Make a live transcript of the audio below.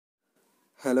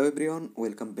Hello everyone,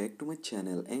 welcome back to my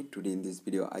channel, and today in this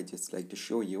video I just like to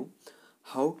show you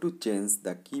how to change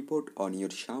the keyboard on your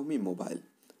Xiaomi mobile.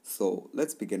 So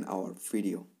let's begin our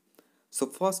video. So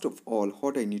first of all,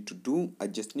 what I need to do, I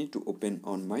just need to open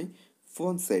on my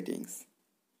phone settings.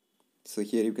 So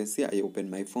here you can see I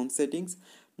open my phone settings.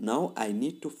 Now I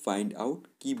need to find out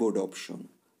keyboard option.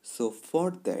 So for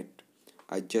that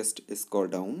I just scroll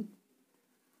down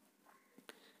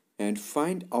and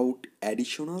find out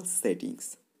additional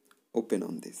settings. Open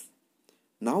on this.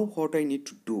 Now what I need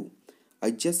to do, I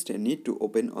just need to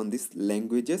open on this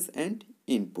languages and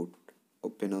input.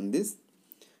 Open on this,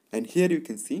 and here you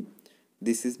can see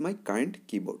this is my current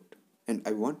keyboard and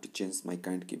I want to change my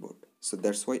current keyboard. So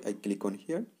that's why I click on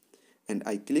here and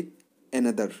I click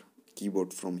another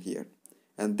keyboard from here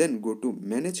and then go to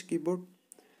manage keyboard,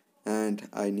 and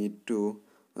I need to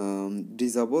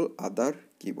disable other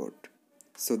keyboard.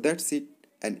 So that's it,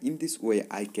 and in this way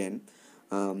I can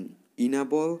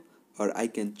enable or I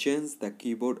can change the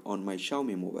keyboard on my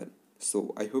Xiaomi mobile.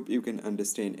 So I hope you can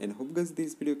understand and hope guys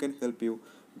this video can help you.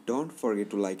 Don't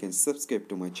forget to like and subscribe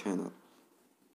to my channel.